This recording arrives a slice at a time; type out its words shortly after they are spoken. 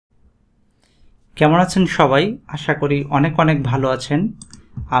কেমন আছেন সবাই? আশা করি অনেক অনেক ভালো আছেন।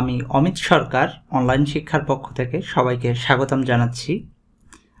 আমি অমিত সরকার অনলাইন শিক্ষার পক্ষ থেকে সবাইকে স্বাগতম জানাচ্ছি।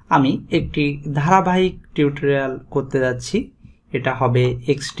 আমি একটি ধারাবাহিক টিউটোরিয়াল করতে যাচ্ছি। এটা হবে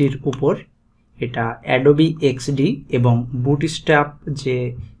এক্সডির উপর। এটা অ্যাডোবি এক্সডি এবং বুটস্ট্র্যাপ যে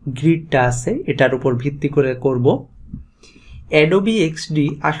গ্রিডটা আছে এটার উপর ভিত্তি করে করব। অ্যাডোবি এক্সডি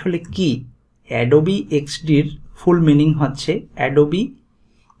আসলে কি? অ্যাডোবি এক্সডির ফুল মিনিং হচ্ছে অ্যাডোবি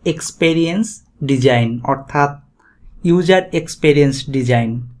এক্সপেরিয়েন্স ডিজাইন, অর্থাৎ ইউজার এক্সপেরিয়েন্স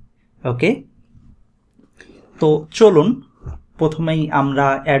ডিজাইন। ওকে, তো চলুন প্রথমেই আমরা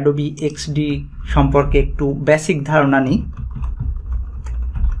অ্যাডোবি এক্সডি সম্পর্কে একটু বেসিক ধারণা নিই।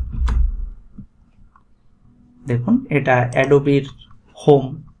 দেখুন, এটা অ্যাডোবির হোম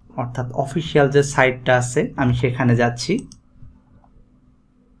অর্থাৎ অফিসিয়াল যে সাইটটা আছে আমি সেখানে যাচ্ছি।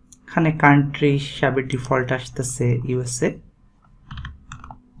 এখানে কান্ট্রি হিসাবে ডিফল্ট আসতেছে ইউএসএ।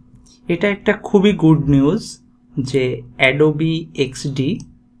 এটা একটা খুবই গুড নিউজ যে অ্যাডোবি এক্সডি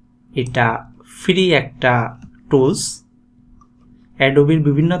এটা ফ্রি একটা টুলস। অ্যাডোবির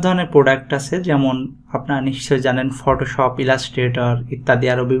বিভিন্ন ধরনের প্রোডাক্ট আছে, যেমন আপনারা নিশ্চয়ই জানেন ফটোশপ, ইলাস্ট্রেটর ইত্যাদি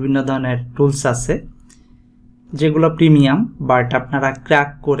আরও বিভিন্ন ধরনের টুলস আছে যেগুলো প্রিমিয়াম, বাট আপনারা ক্র্যাক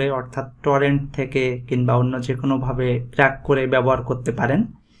করে অর্থাৎ টরেন্ট থেকে কিংবা অন্য যে কোনোভাবে ক্র্যাক করে ব্যবহার করতে পারেন।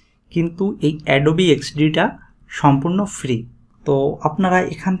 কিন্তু এই অ্যাডোবি এক্সডিটা সম্পূর্ণ ফ্রি। তো আপনারা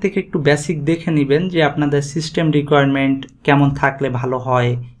এখান থেকে একটু বেসিক দেখে নেবেন যে আপনাদের সিস্টেম রিকোয়ারমেন্ট কেমন থাকলে ভালো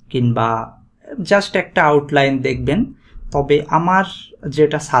হয়, কিংবা জাস্ট একটা আউটলাইন দেখবেন। তবে আমার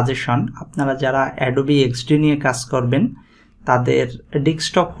যেটা সাজেশন, আপনারা যারা অ্যাডোবি এক্সডি নিয়ে কাজ করবেন তাদের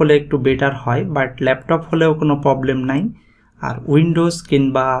ডেস্কটপ হলে একটু বেটার হয়, বাট ল্যাপটপ হলেও কোনো প্রবলেম নাই। আর উইন্ডোজ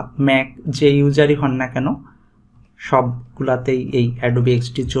কিংবা ম্যাক যে ইউজারই হন না কেন সবগুলাতেই এই অ্যাডোবি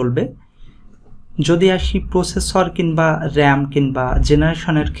এক্সডি চলবে। যদি আসি প্রসেসর কিংবা র্যাম কিংবা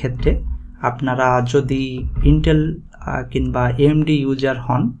জেনারেশনের ক্ষেত্রে, আপনারা যদি ইন্টেল কিংবা এএমডি ইউজার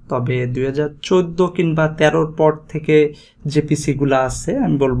হন তবে 2014 কিংবা 13 পর থেকে যে পিসিগুলো আছে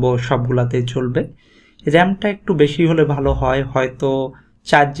আমি বলবো সবগুলাতেই চলবে। র্যামটা একটু বেশি হলে ভালো হয়, হয়তো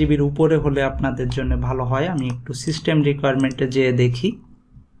 4 জিবির উপরে হলে আপনাদের জন্য ভালো হয়। আমি একটু সিস্টেম রিকোয়ারমেন্টে যেয়ে দেখি।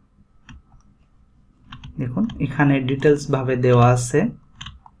 দেখুন, এখানে ডিটেলস ভাবে দেওয়া আছে।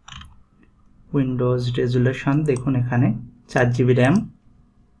 উইন্ডোজ রেজুলেশন দেখুন, এখানে 4 জিবি র্যাম।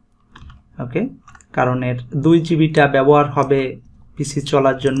 ওকে, কারণ এর 2 জিবিটা ব্যবহার হবে পিসি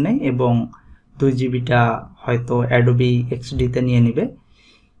চলার জন্য এবং 2 জিবিটা হয়তো অ্যাডোবি এক্সডিতে নিয়ে নেবে।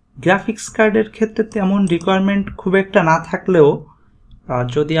 গ্রাফিক্স কার্ডের ক্ষেত্রে তেমন রিকোয়ারমেন্ট খুব একটা না থাকলেও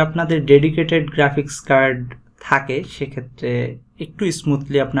যদি আপনাদের ডেডিকেটেড গ্রাফিক্স কার্ড থাকে সেক্ষেত্রে একটু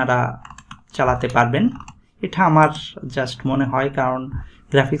স্মুথলি আপনারা চালাতে পারবেন। এটা আমার জাস্ট মনে হয়, কারণ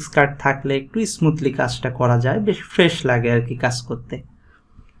গ্রাফিক্স কার্ড থাকলে একটু স্মুথলি কাজটা করা যায়, বেশ ফ্রেশ লাগে আর কি কাজ করতে।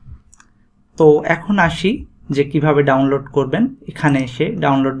 তো এখন আসি যে কিভাবে ডাউনলোড করবেন। এখানে এসে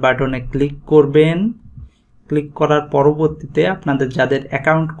ডাউনলোড বাটনে ক্লিক করবেন। ক্লিক করার পরবর্তীতে আপনাদের যাদের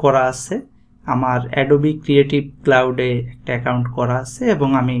অ্যাকাউন্ট করা আছে, আমার অ্যাডোবি ক্রিয়েটিভ ক্লাউডে একটা অ্যাকাউন্ট করা আছে এবং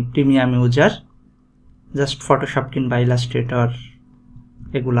আমি প্রিমিয়াম ইউজার, জাস্ট ফটোশপ কিংবা ইলাস্ট্রেটর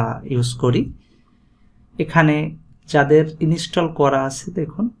এগুলা ইউজ করি। এখানে যাদের ইনস্টল করা আছে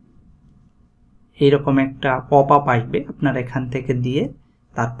দেখুন এইরকম একটা পপ আপ আসবে, আপনারা এখান থেকে দিয়ে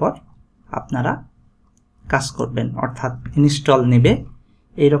তারপর আপনারা কাজ করবেন, অর্থাৎ ইনস্টল নেবে।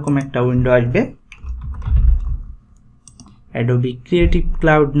 এইরকম একটা উইন্ডো আসবে অ্যাডোবি ক্রিয়েটিভ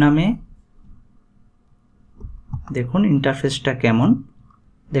ক্লাউড নামে। দেখুন ইন্টারফেসটা কেমন,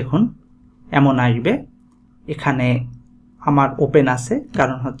 দেখুন এমন আসবে। এখানে আমার ওপেন আছে,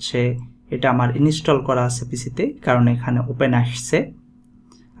 কারণ হচ্ছে এটা আমার ইনস্টল করা আছে পিসিতে, কারণ এখানে ওপেন আসছে।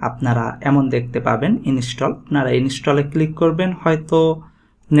 আপনারা এমন দেখতে পাবেন ইনস্টল। আপনারা ইনস্টলে ক্লিক করবেন। হয়তো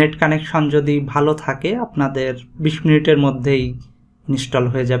নেট কানেকশন যদি ভালো থাকে আপনাদের 20 মিনিটের মধ্যেই ইনস্টল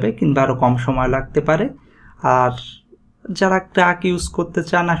হয়ে যাবে, কিংবা আরও কম সময় লাগতে পারে। আর যারা ক্র্যাক ইউজ করতে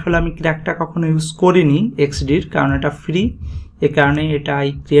চান, আসলে আমি ক্র্যাকটা কখনো ইউজ করিনি এক্সডির, কারণ এটা ফ্রি, এ কারণে এটা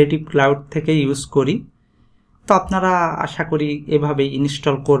এই ক্রিয়েটিভ ক্লাউড থেকে ইউজ করি। তো আপনারা আশা করি এভাবেই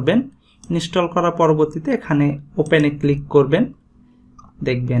ইনস্টল করবেন। ইনস্টল করার পরবর্তীতে এখানে ওপেনে ক্লিক করবেন।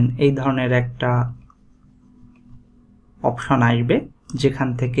 দেখবেন এই ধরনের একটা অপশন আসবে, যেখান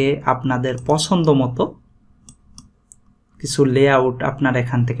থেকে আপনাদের পছন্দ মতো কিছু লেআউট আপনারা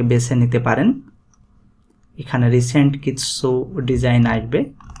এখান থেকে বেছে নিতে পারেন। এখানে রিসেন্ট কিছু ডিজাইন আসবে।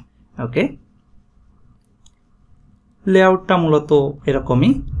 ওকে, লেআউটটা মূলত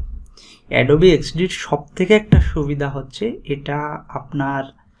এরকমই। অ্যাডোবি এক্সডির সব থেকে একটা সুবিধা হচ্ছে এটা আপনার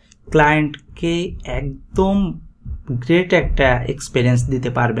ক্লায়েন্টকে একদম গ্রেট একটা এক্সপিরিয়েন্স দিতে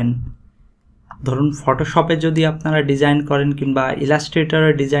পারবেন। ধরুন ফটোশপে যদি আপনারা ডিজাইন করেন কিংবা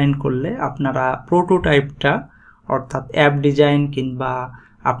ইলাস্ট্রেটরে ডিজাইন করলে আপনারা প্রোটোটাইপটা অর্থাৎ অ্যাপ ডিজাইন কিংবা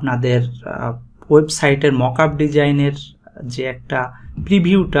আপনাদের ওয়েবসাইটের মকআপ ডিজাইনের যে একটা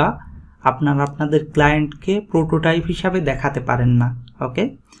প্রিভিউটা আপনারা আপনাদের ক্লায়েন্টকে প্রোটোটাইপ হিসাবে দেখাতে পারেন না, ওকে।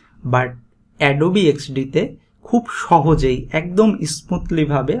 বাট অ্যাডোবি এক্সডিতে খুব সহজেই একদম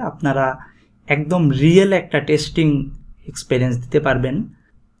স্মুথলিভাবে আপনারা একদম রিয়েল একটা টেস্টিং এক্সপিরিয়েন্স দিতে পারবেন।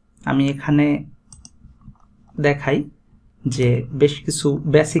 আমি এখানে দেখাই যে বেশ কিছু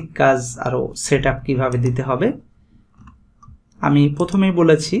বেসিক কাজ আরও সেট আপ কীভাবে দিতে হবে। আমি প্রথমেই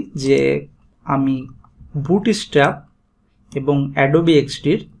বলেছি যে আমি বুটস্ট্র্যাপ এবং অ্যাডোবি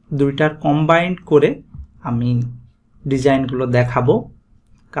এক্সডির দুইটার কম্বাইন্ড করে আমি ডিজাইনগুলো দেখাবো,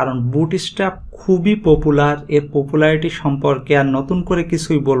 কারণ বুটস্ট্র্যাপ খুবই পপুলার। এর পপুলারিটি সম্পর্কে আর নতুন করে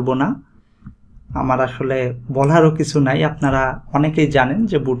কিছুই বলবো না, আমার আসলে বলারও কিছু নাই। আপনারা অনেকেই জানেন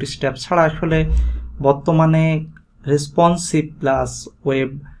যে বুটস্ট্র্যাপ ছাড়া আসলে বর্তমানে responsive plus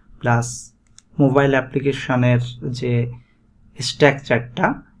web plus mobile অ্যাপ্লিকেশনের যে স্ট্রাকচারটা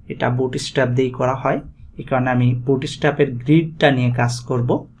এটা বুটস্ট্র্যাপ দিয়েই করা হয়। এই কারণে আমি বুটস্ট্র্যাপের গ্রিডটা নিয়ে কাজ করব।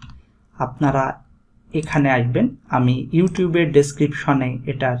 আপনারা এখানে আসবেন, আমি ইউটিউবের ডেসক্রিপশনে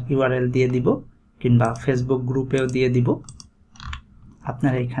এটার ইউআরএল দিয়ে দিব কিংবা ফেসবুক গ্রুপেও দিয়ে দিব।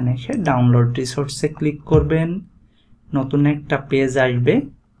 আপনারা এখানে এসে ডাউনলোড রিসোর্সে ক্লিক করবেন, নতুন একটা পেজ আসবে।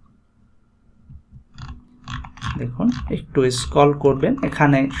 দেখুন একটু স্ক্রল করবেন,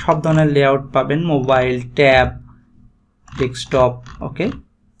 এখানে সব ধরনের লেআউট পাবেন, মোবাইল, ট্যাব, ডেস্কটপ, ওকে।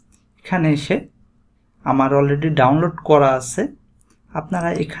 এখানে এসে আমার অলরেডি ডাউনলোড করা আছে। আপনারা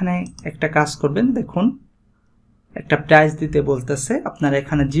এখানে একটা কাজ করবেন, দেখুন একটা প্রাইস দিতে বলতেছে, আপনারা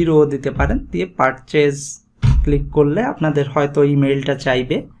এখানে 0 দিতে পারেন, দিয়ে পারচেজ ক্লিক করলে আপনাদের হয়তো ইমেইলটা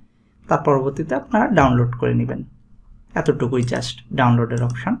চাইবে, তার পরবর্তীতে আপনারা ডাউনলোড করে নেবেন। এতটুকুই জাস্ট ডাউনলোডের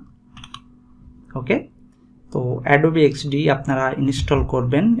অপশান, ওকে। তো অ্যাডোবি এক্সডি আপনারা ইনস্টল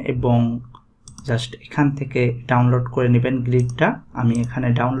করবেন এবং জাস্ট এখান থেকে ডাউনলোড করে নেবেন গ্রিডটা। আমি এখানে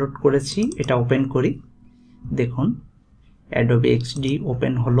ডাউনলোড করেছি, এটা ওপেন করি। দেখুন অ্যাডোবি এক্সডি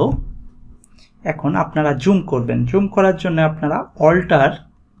ওপেন হলো। এখন আপনারা জুম করবেন, জুম করার জন্য আপনারা অল্টার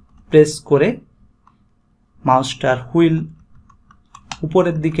প্রেস করে মাউসটার হুইল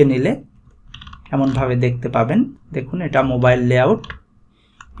উপরের দিকে নিলে এমনভাবে দেখতে পাবেন। দেখুন এটা মোবাইল লেআউট,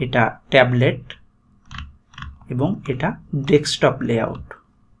 এটা ট্যাবলেট এবং এটা ডেস্কটপ লেআউট,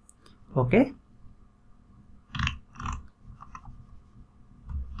 ওকে।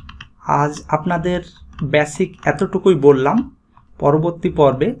 আজ আপনাদের বেসিক এতটুকুই বললাম, পরবর্তী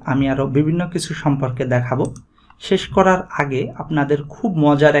পর্বে আমি আরও বিভিন্ন কিছু সম্পর্কে দেখাবো। শেষ করার আগে আপনাদের খুব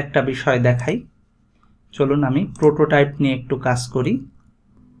মজার একটা বিষয় দেখাই, চলুন আমি প্রোটোটাইপ নিয়ে একটু কাজ করি।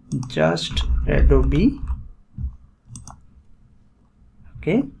 জাস্ট অ্যাডোবি,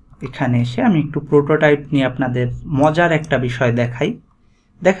 ওকে। এখানে এসে আমি একটু প্রোটোটাইপ নিয়ে আপনাদের মজার একটা বিষয় দেখাই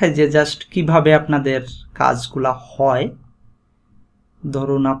যে জাস্ট কিভাবে আপনাদের কাজগুলা হয়।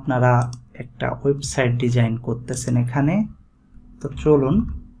 ধরুন আপনারা একটা ওয়েবসাইট ডিজাইন করতেছেন এখানে, তো চলুন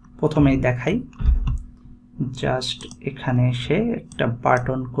প্রথমেই দেখাই। জাস্ট এখানে এসে একটা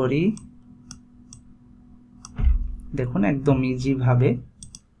বাটন করি, দেখুন একদম ইজি ভাবে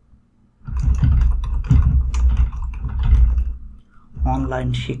অনলাইন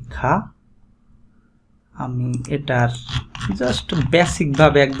শিক্ষা। আমি এটার জাস্ট বেসিক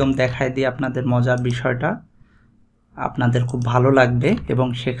ভাবে একদম দেখাই দিই আপনাদের মজার বিষয়টা, আপনাদের খুব ভালো লাগবে এবং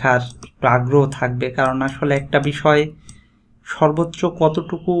শেখার একটু আগ্রহ থাকবে, কারণ আসলে একটা বিষয় সর্বোচ্চ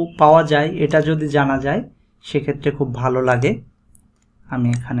কতটুকু পাওয়া যায় এটা যদি জানা যায় সেক্ষেত্রে খুব ভালো লাগে। আমি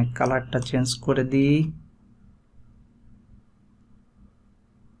এখানে কালারটা চেঞ্জ করে দিই,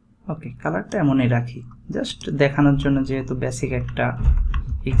 ওকে। কালারটা এমনই রাখি জাস্ট দেখানোর জন্য, যেহেতু বেসিক একটা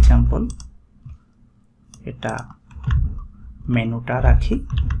এক্সাম্পল। এটা মেনুটা রাখি।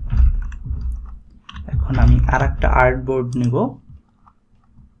 এখন আমি আরেকটা আর্টবোর্ড নিব,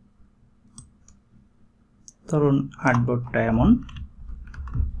 ধরুন আর্টবোর্ডটা এমন,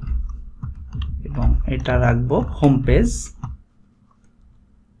 এবং এটা রাখবো হোম পেজ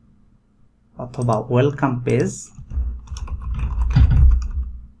অথবা welcome page.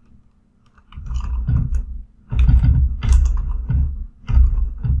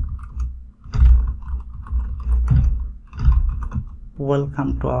 Welcome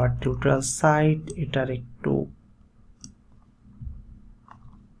to our tutorial site, এটার একটু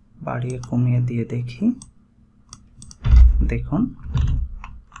বাড়িয়ে কমিয়ে দিয়ে দেখি, দেখুন।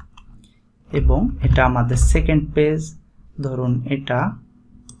 এবং এটা আমাদের সেকেন্ড পেজ, ধরুন এটা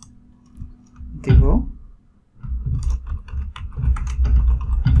দিব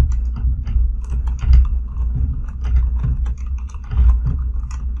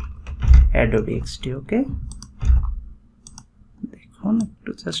Adobe XD। ওকে, দেখুন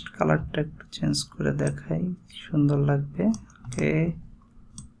একটু জাস্ট কালারটা একটু চেঞ্জ করে দেখাই, সুন্দর লাগবে। ওকে,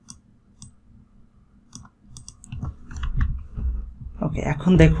 ওকে,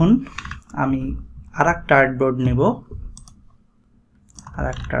 এখন দেখুন আমি আরেকটা আর্টবোর্ড নিব।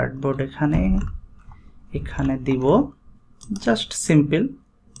 আরেকটা আর্টবোর্ড এখানে দিব, just simple.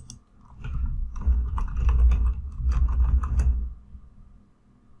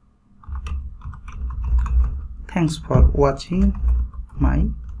 Thanks for watching my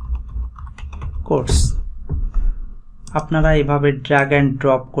course. আপনারা এইভাবে ড্র্যাগ অ্যান্ড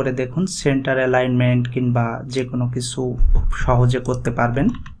ড্রপ করে দেখুন, সেন্টার অ্যালাইনমেন্ট কিংবা যে কোনো কিছু খুব সহজে করতে পারবেন।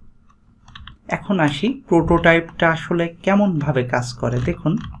 এখন আসি প্রোটোটাইপটা আসলে কেমনভাবে কাজ করে।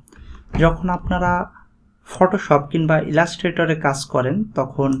 দেখুন, যখন আপনারা ফটোশপ কিংবা ইলাস্ট্রেটরে কাজ করেন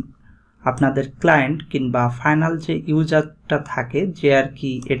তখন আপনাদের ক্লায়েন্ট কিংবা ফাইনাল যে ইউজারটা থাকে, যে আর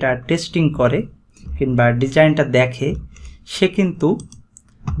কি এটা টেস্টিং করে কিংবা ডিজাইনটা দেখে, সে কিন্তু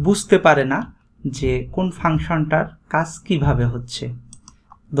বুঝতে পারে না যে কোন ফাংশনটার কাজ কিভাবে হচ্ছে।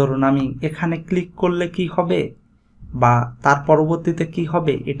 ধরুন আমি এখানে ক্লিক করলে কি হবে বা তার পরবর্তীতে কি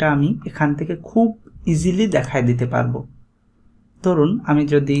হবে, এটা আমি এখান থেকে খুব ইজিলি দেখায় দিতে পারবো। ধরুন আমি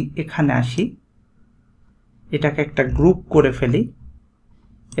যদি এখানে আসি, এটাকে একটা গ্রুপ করে ফেলি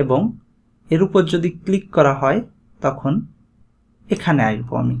এবং এর উপর যদি ক্লিক করা হয় তখন এখানে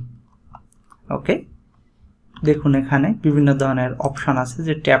আসবো আমি। ওকে, দেখুন এখানে বিভিন্ন ধরনের অপশন আছে,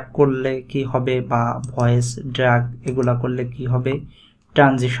 যে ট্যাপ করলে কি হবে বা ভয়েস ড্র্যাগ এগুলা করলে কি হবে,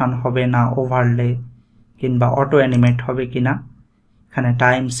 ট্রানজিশন হবে না ওভারলে কিংবা অটো অ্যানিমেট হবে কিনা, এখানে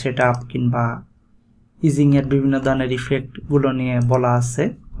টাইম সেটআপ কিংবা ইজিংয়ের বিভিন্ন ধরনের ইফেক্টগুলো নিয়ে বলা আছে।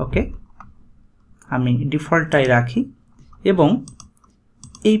 ওকে, আমি ডিফল্টটাই রাখি এবং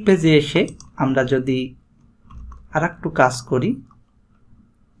এই পেজে এসে আমরা যদি আরেকটু কাজ করি,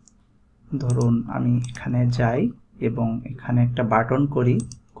 ধরুন আমি এখানে যাই এবং এখানে একটা বাটন করি,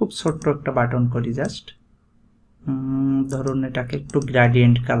 খুব ছোট্ট একটা বাটন করি জাস্ট। ধরুন এটাকে একটু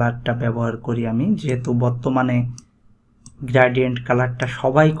গ্রেডিয়েন্ট কালারটা ব্যবহার করি আমি, যেহেতু বর্তমানে গ্রেডিয়েন্ট কালারটা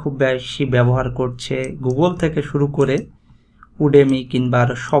সবাই খুব বেশি ব্যবহার করছে, গুগল থেকে শুরু করে উডেমি কিংবা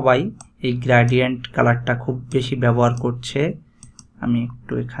আরও সবাই এই গ্রেডিয়েন্ট কালারটা খুব বেশি ব্যবহার করছে। আমি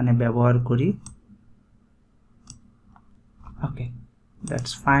একটু এখানে ব্যবহার করি। ওকে,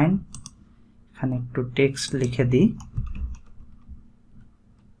 দ্যাটস ফাইন। এখানে একটু টেক্সট লিখে দিই।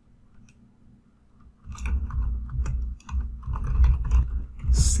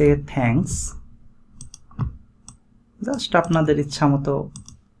 সে থ্যাঙ্কস। জাস্ট আপনাদের ইচ্ছা মতো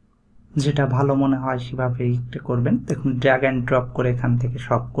যেটা ভালো মনে হয় সেভাবে এটা করবেন। দেখুন ড্র্যাগ অ্যান্ড ড্রপ করে এখান থেকে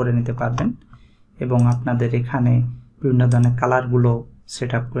সব করে নিতে পারবেন এবং আপনাদের এখানে বিভিন্ন ধরনের কালারগুলো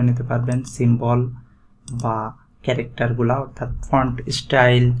সেট আপ করে নিতে পারবেন, সিম্বল বা ক্যারেক্টারগুলো, অর্থাৎ ফন্ট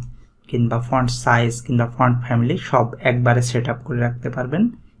স্টাইল কিংবা ফন্ট সাইজ কিংবা ফন্ট ফ্যামিলি সব একবারে সেট আপ করে রাখতে পারবেন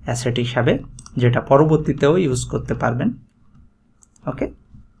অ্যাসেট হিসাবে, যেটা পরবর্তীতেও ইউজ করতে পারবেন। ওকে,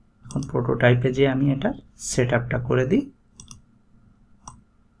 এখন প্রোটোটাইপে যে আমি এটা সেট আপটা করে দিই।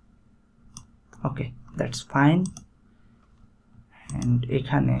 ওকে, দ্যাটস ফাইন। অ্যান্ড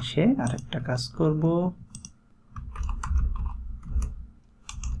এখানে এসে আরেকটা কাজ করব।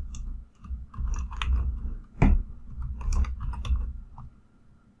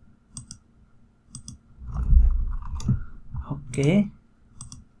 ওকে,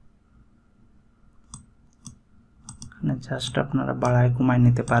 এখানে জাস্ট আপনারা বাড়ায় কমায়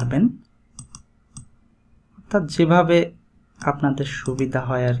নিতে পারবেন, অর্থাৎ যেভাবে আপনাদের সুবিধা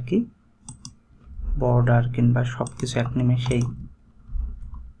হয় আর কি, বর্ডার কিংবা সবকিছু এক নিমেষেই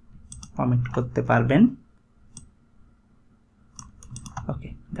কমিট করতে পারবেন। ওকে,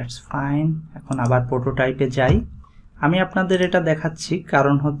 দ্যাটস ফাইন। এখন আবার প্রোটোটাইপে যাই। আমি আপনাদের এটা দেখাচ্ছি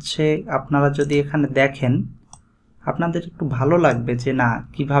কারণ হচ্ছে আপনারা যদি এখানে দেখেন আপনাদের একটু ভালো লাগবে যে না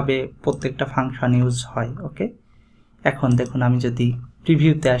কিভাবে প্রত্যেকটা ফাংশন ইউজ হয়। ওকে, এখন দেখুন আমি যদি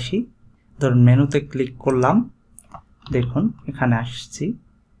প্রিভিউতে আসি, ধরুন মেনুতে ক্লিক করলাম, দেখুন এখানে আসছি,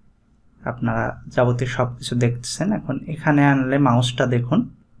 আপনারা যাবতীয় সব কিছু দেখছেন। এখন এখানে আনলে মাউসটা দেখুন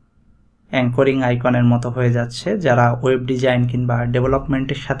অ্যাঙ্করিং আইকনের মতো হয়ে যাচ্ছে। যারা ওয়েব ডিজাইন কিংবা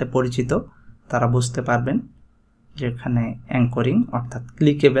ডেভেলপমেন্টের সাথে পরিচিত তারা বুঝতে পারবেন যে এখানে অ্যাঙ্করিং অর্থাৎ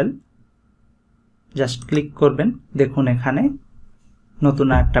ক্লিকেবল। জাস্ট ক্লিক করবেন, দেখুন এখানে নতুন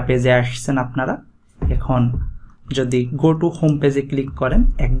একটা পেজে আসছেন আপনারা। এখন যদি গো টু হোম পেজে ক্লিক করেন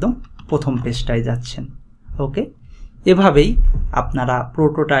একদম প্রথম পেজটায় যাচ্ছেন। ওকে, এভাবেই আপনারা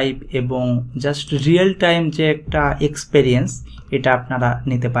প্রোটোটাইপ এবং জাস্ট রিয়েল টাইম যে একটা এক্সপেরিয়েন্স এটা আপনারা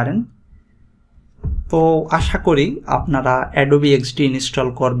নিতে পারেন। তো আশা করি আপনারা Adobe XD ইনস্টল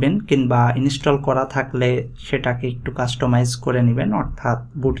করবেন, কিংবা ইনস্টল করা থাকলে সেটাকে একটু কাস্টমাইজ করে নেবেন, অর্থাৎ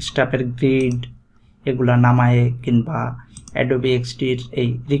বুটস্ট্র্যাপের গ্রিড এগুলো নামায়ে কিংবা Adobe XDর এই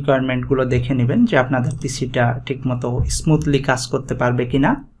রিকোয়ারমেন্টগুলো দেখে নেবেন যে আপনাদের পিসিটা ঠিকমতো স্মুথলি কাজ করতে পারবে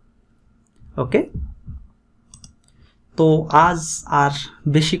কিনা। ওকে, তো আজ আর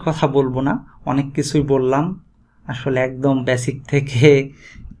বেশি কথা বলবো না, অনেক কিছুই বললাম। আসলে একদম বেসিক থেকে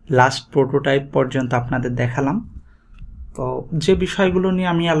লাস্ট প্রোটোটাইপ পর্যন্ত আপনাদের দেখালাম। তো যে বিষয়গুলো নিয়ে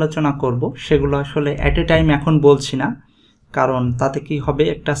আমি আলোচনা করব সেগুলো আসলে অ্যাট এ টাইম এখন বলছি না, কারণ তাতে কি হবে,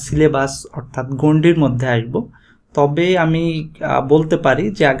 একটা সিলেবাস অর্থাৎ গণ্ডির মধ্যে আসব। তবে আমি বলতে পারি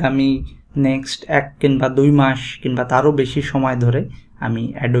যে আগামী নেক্সট 1 কিংবা 2 মাস কিংবা তারও বেশি সময় ধরে আমি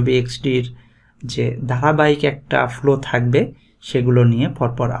Adobe XDর যে ধারাবাহিক একটা ফ্লো থাকবে সেগুলো নিয়ে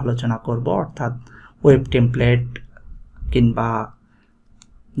পরপর আলোচনা করব, অর্থাৎ ওয়েব টেমপ্লেট কিংবা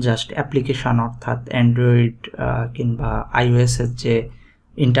জাস্ট অ্যাপ্লিকেশন অর্থাৎ অ্যান্ড্রয়েড কিংবা iOS-এর যে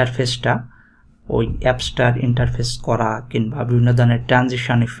ইন্টারফেসটা, ওই অ্যাপসটার ইন্টারফেস করা কিংবা বিভিন্ন ধরনের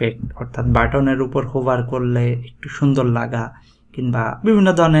ট্রানজিশন ইফেক্ট অর্থাৎ বাটনের উপর হোভার করলে একটু সুন্দর লাগা কিংবা বিভিন্ন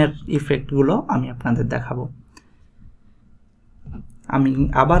ধরনের ইফেক্টগুলো আমি আপনাদের দেখাবো। আমি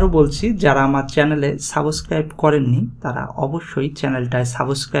আবারও বলছি, যারা আমার চ্যানেলে সাবস্ক্রাইব করেননি তারা অবশ্যই চ্যানেলটায়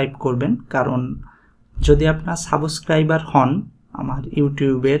সাবস্ক্রাইব করবেন, কারণ যদি আপনার সাবস্ক্রাইবার হন আমার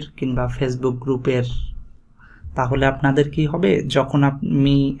ইউটিউবের কিংবা ফেসবুক গ্রুপের, তাহলে আপনাদের কি হবে, যখন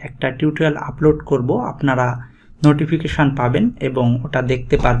আমি একটা টিউটোরিয়াল আপলোড করব আপনারা নোটিফিকেশান পাবেন এবং ওটা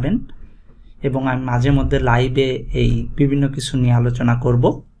দেখতে পারবেন, এবং আমি মাঝে মধ্যে লাইভে এই বিভিন্ন কিছু নিয়ে আলোচনা করব।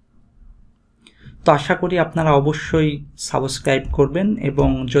 তো আশা করি আপনারা অবশ্যই সাবস্ক্রাইব করবেন, এবং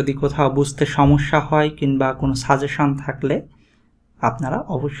যদি কোথাও বুঝতে সমস্যা হয় কিংবা কোনো সাজেশন থাকলে আপনারা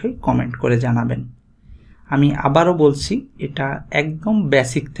অবশ্যই কমেন্ট করে জানাবেন। আমি আবারও বলছি, এটা একদম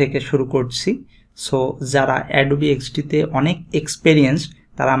বেসিক থেকে শুরু করছি। সো যারা Adobe XD-তে অনেক এক্সপেরিয়েন্স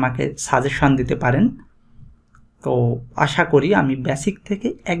তারা আমাকে সাজেশন দিতে পারেন। তো আশা করি আমি বেসিক থেকে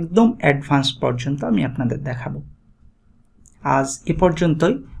একদম অ্যাডভান্স পর্যন্ত আমি আপনাদের দেখাবো। আজ এ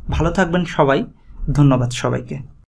পর্যন্তই, ভালো থাকবেন সবাই, ধন্যবাদ সবাইকে।